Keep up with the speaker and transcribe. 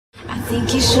I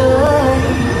think you should. I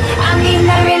mean,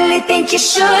 I really think you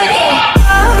should. Yeah.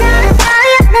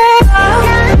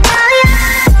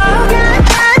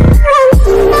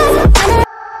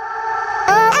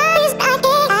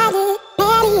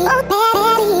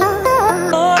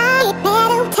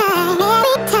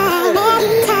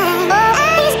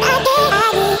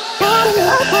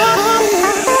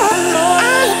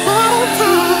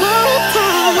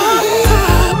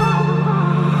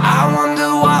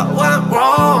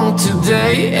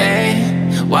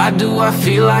 Why do I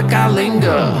feel like I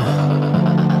linger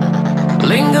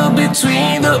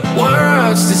between the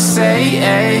words to say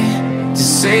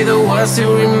the words to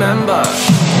remember.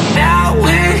 Now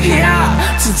we're here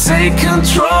to take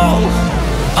control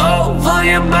over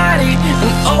your body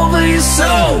and over your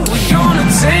soul. We're gonna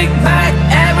take back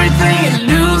everything and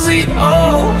lose it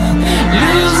all,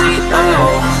 lose it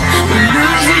all,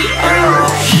 lose it all.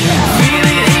 Feel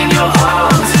it in your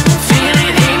arms, feel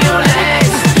it in your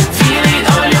legs, feel it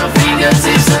on your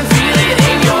fingertips and feel it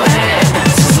in your head.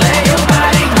 Just let your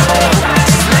body go,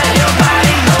 just let your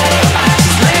body go,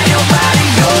 just let your body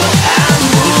go and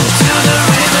move to the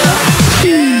rhythm.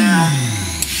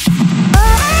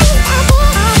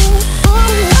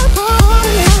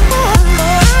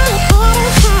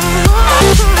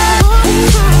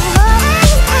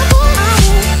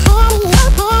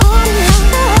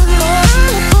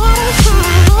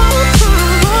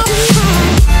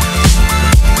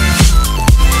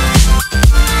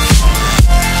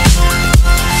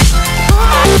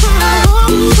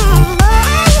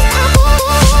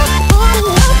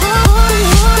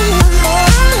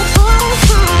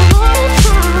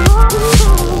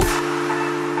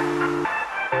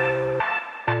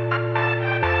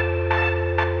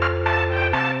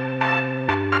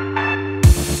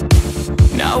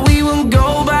 Now we won't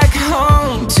go back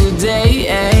home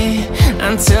today,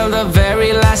 until the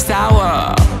very last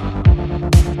hour.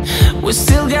 We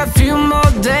still got a few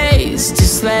more days to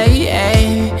slay,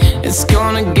 it's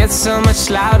gonna get so much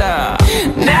louder.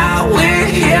 Now we're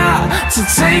here to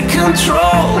take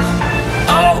control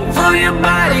over your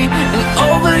body and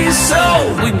over your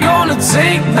soul. We're gonna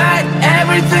take back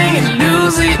everything and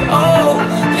lose it all,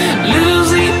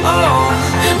 lose it all,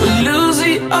 lose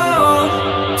it all.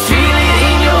 Feel it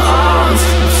in your arms,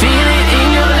 feel it in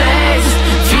your legs,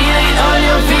 feel it on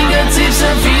your fingertips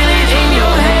and feel it in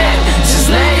your head. Just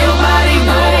let your body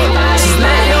go, just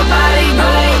let your body go,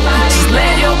 just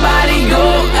let your body go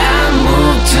and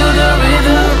move to the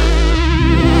rhythm.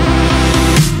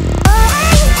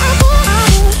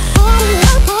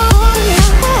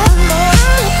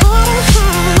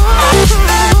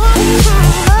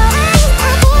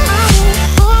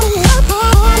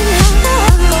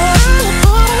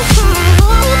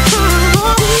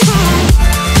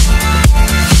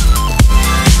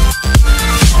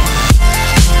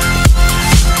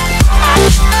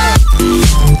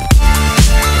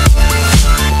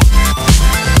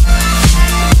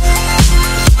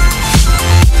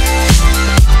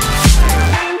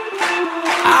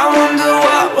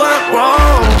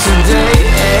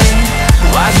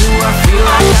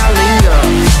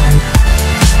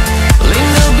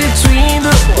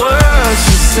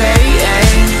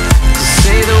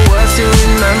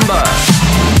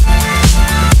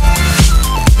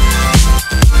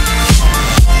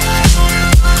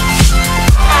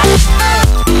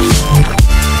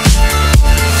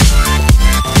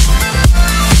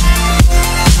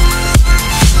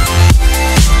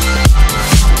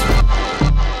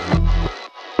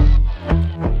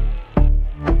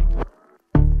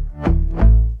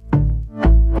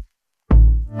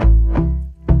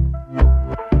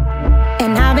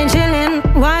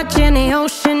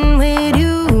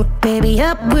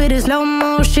 With a slow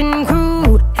motion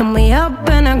crew, and we up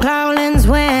in our clouds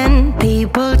when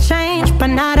people change, but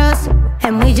not us.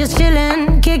 And we just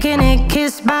chillin', kicking it,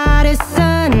 kissed by the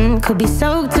sun. Could be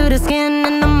soaked to the skin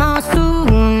in the mall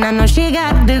soon. I know she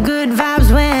got the good vibes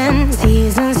when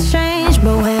seasons change,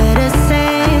 but we're the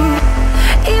same.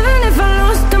 Even if I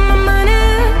lost all my money,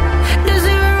 the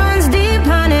zero runs deep,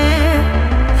 honey.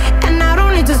 And I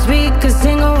don't need to speak a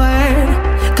single word,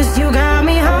 'cause you got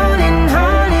me holding,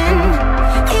 holding.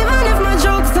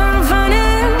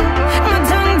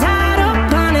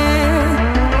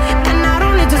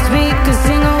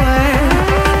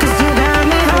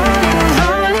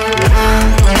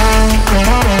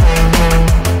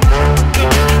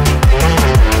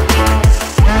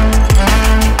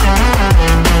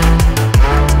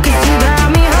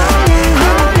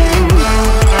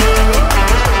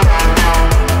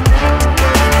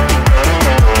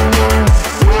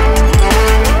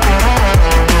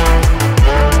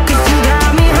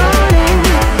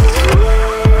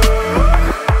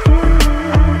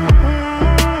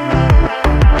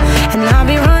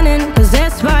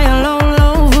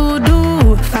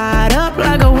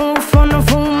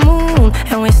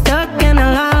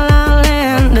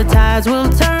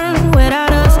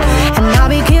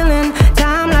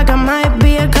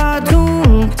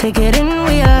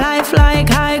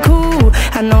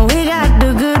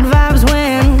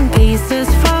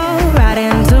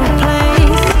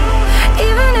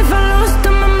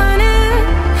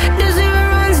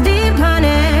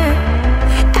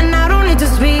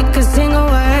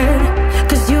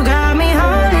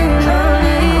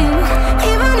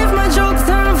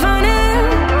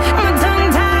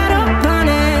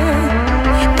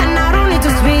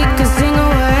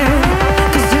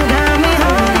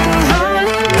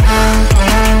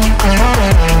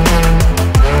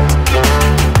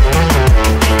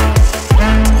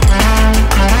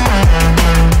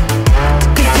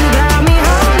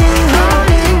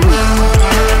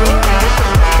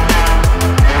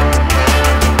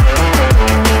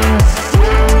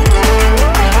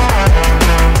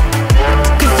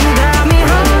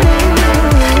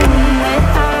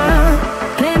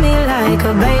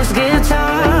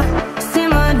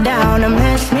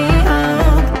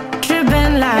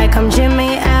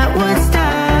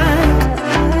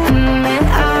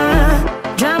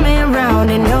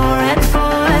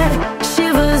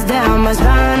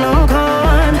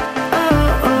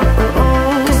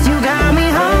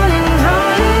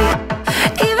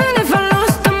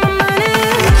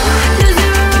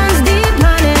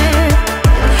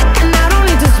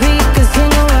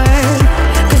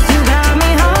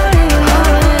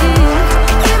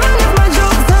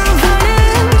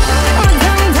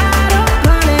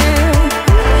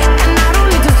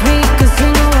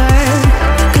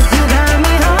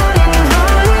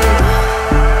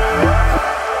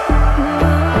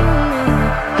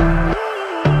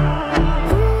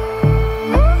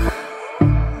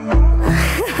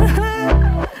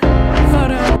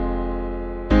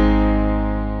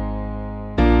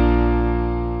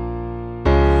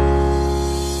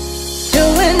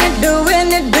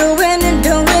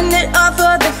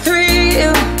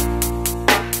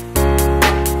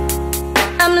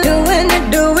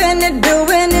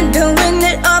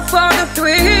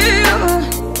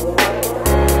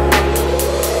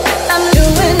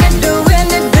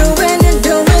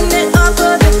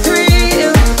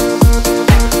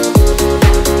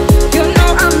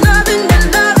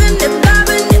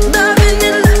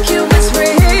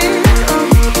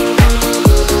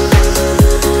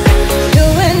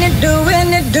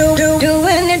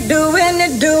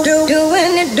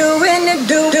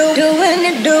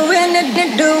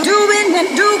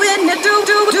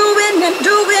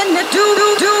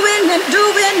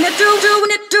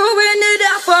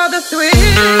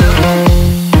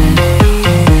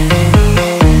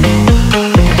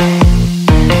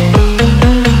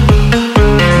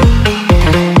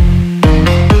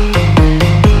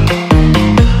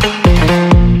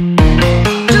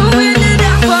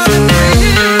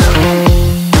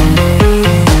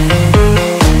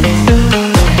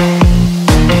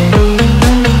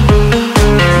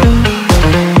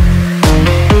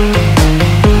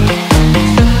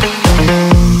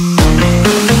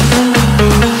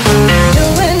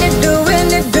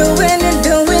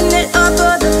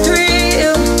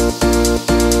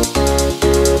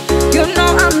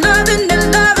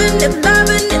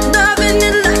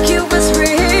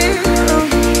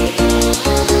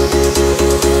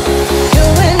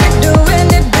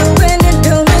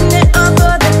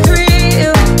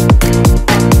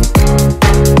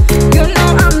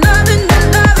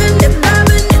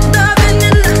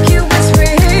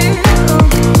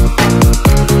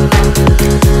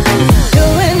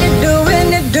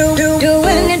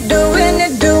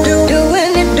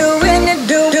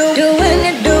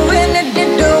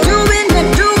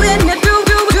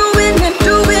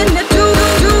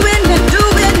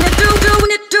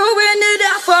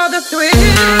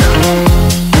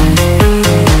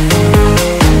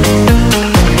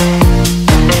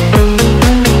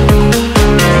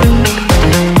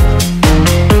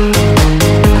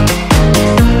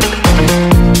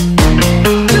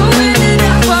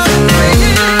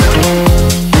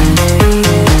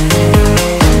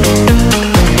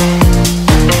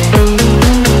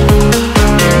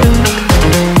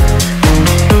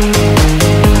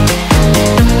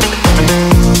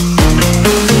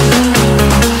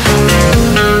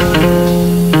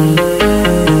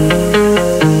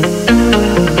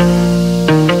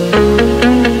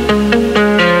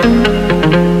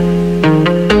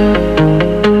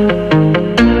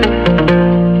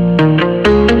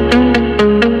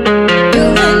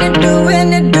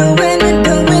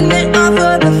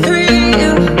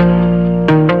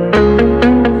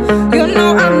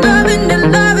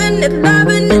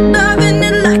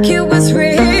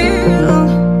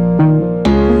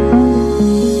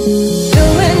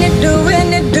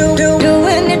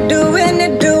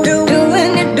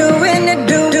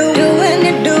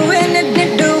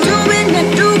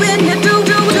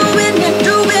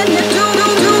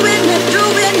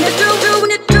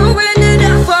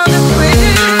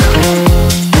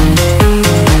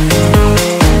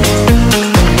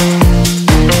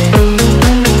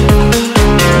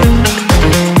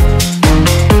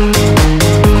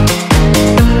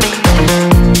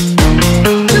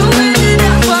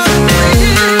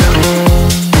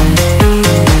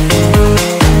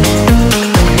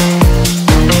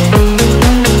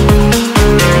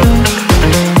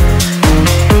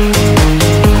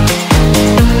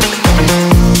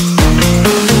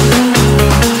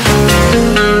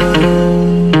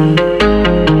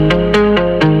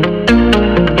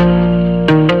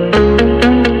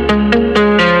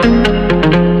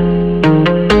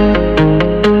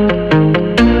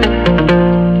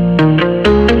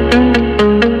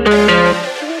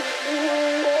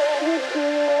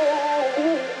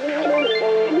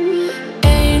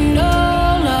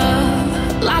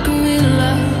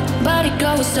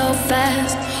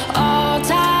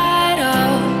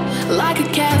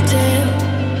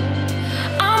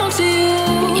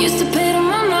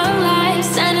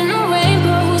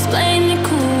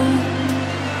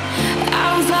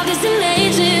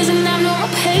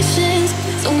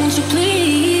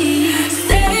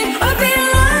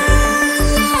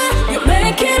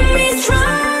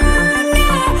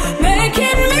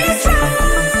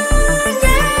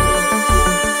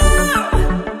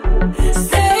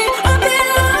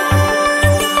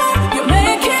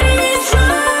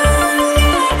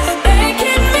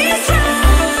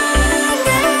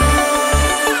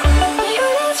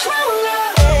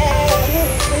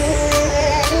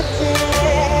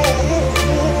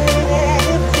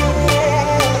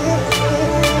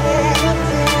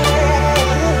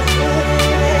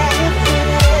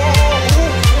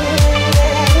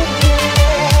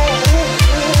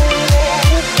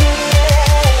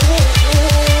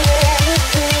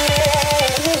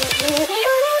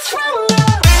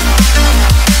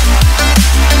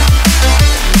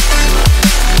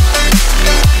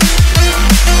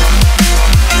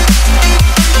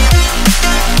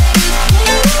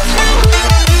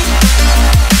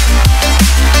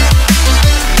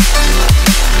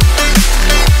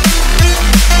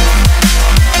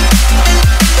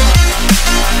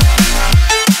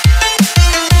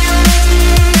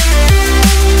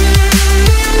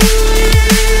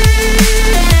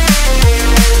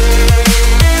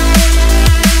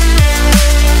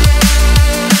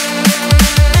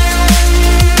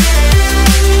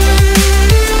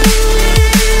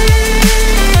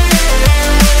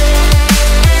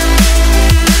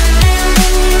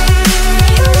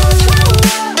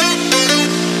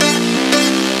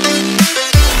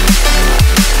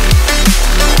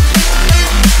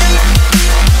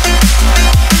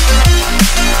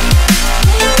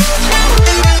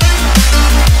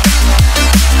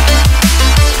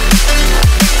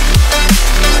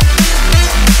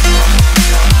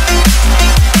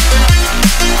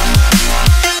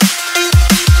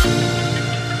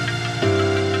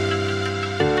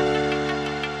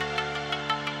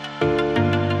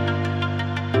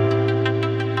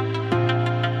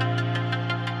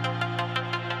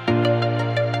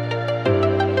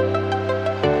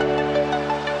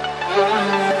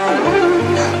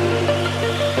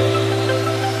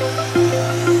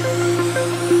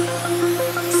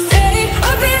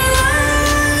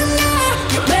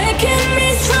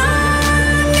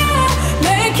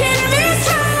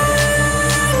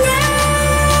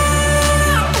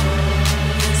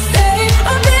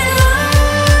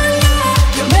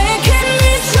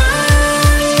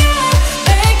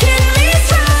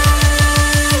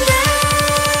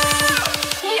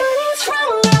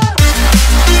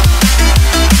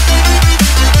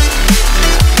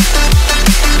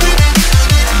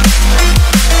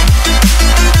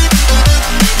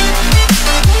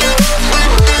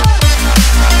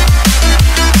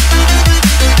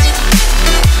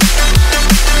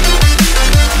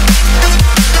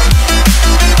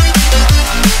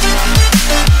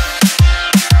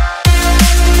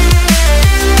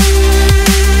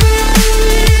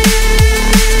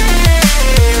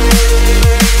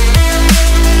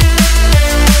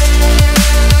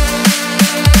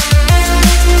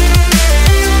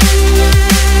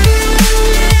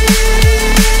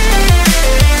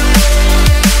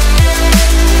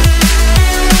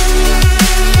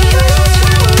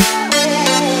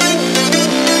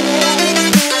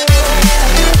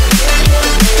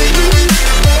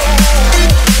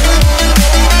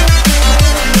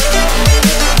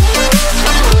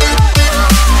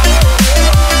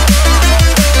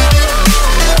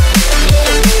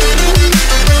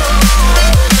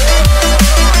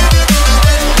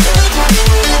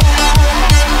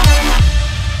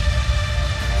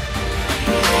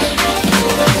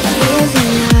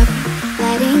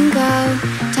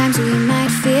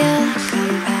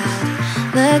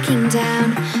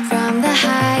 down from the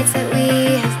heights that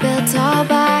we have built all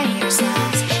by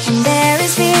ourselves. And there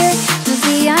is fear of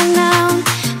the unknown,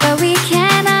 but we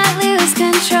cannot lose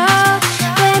control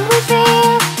when we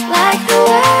feel like the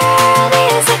world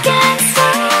is against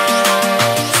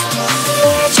us.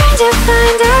 We're trying to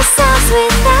find ourselves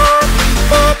without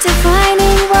the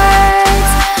defining words.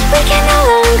 We can no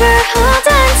longer hold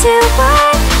on to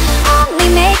what only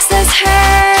makes us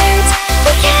hurt.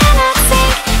 We cannot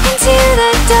sink into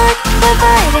the dark. The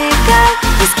vertigo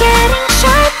is getting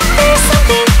sharp. There's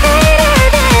something greater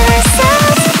than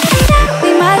ourselves that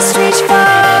we must reach for.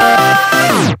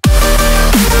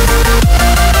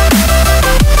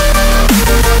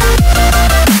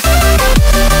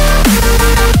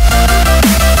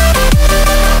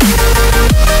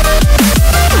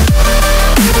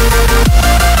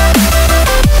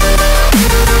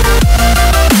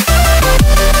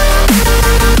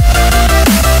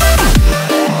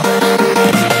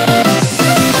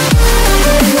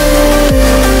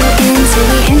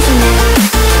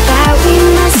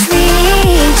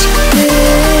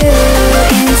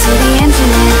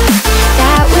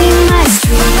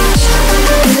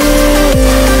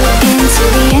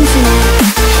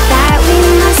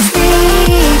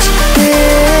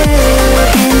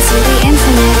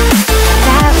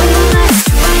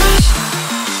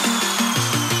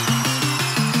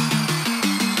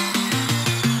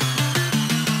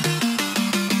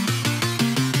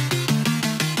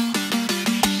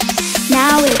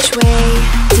 Now which way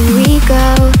do we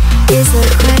go is the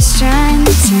question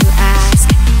to ask.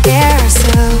 There are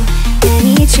so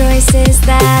many choices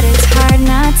that it's hard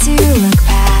not to look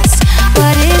past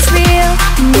what is real.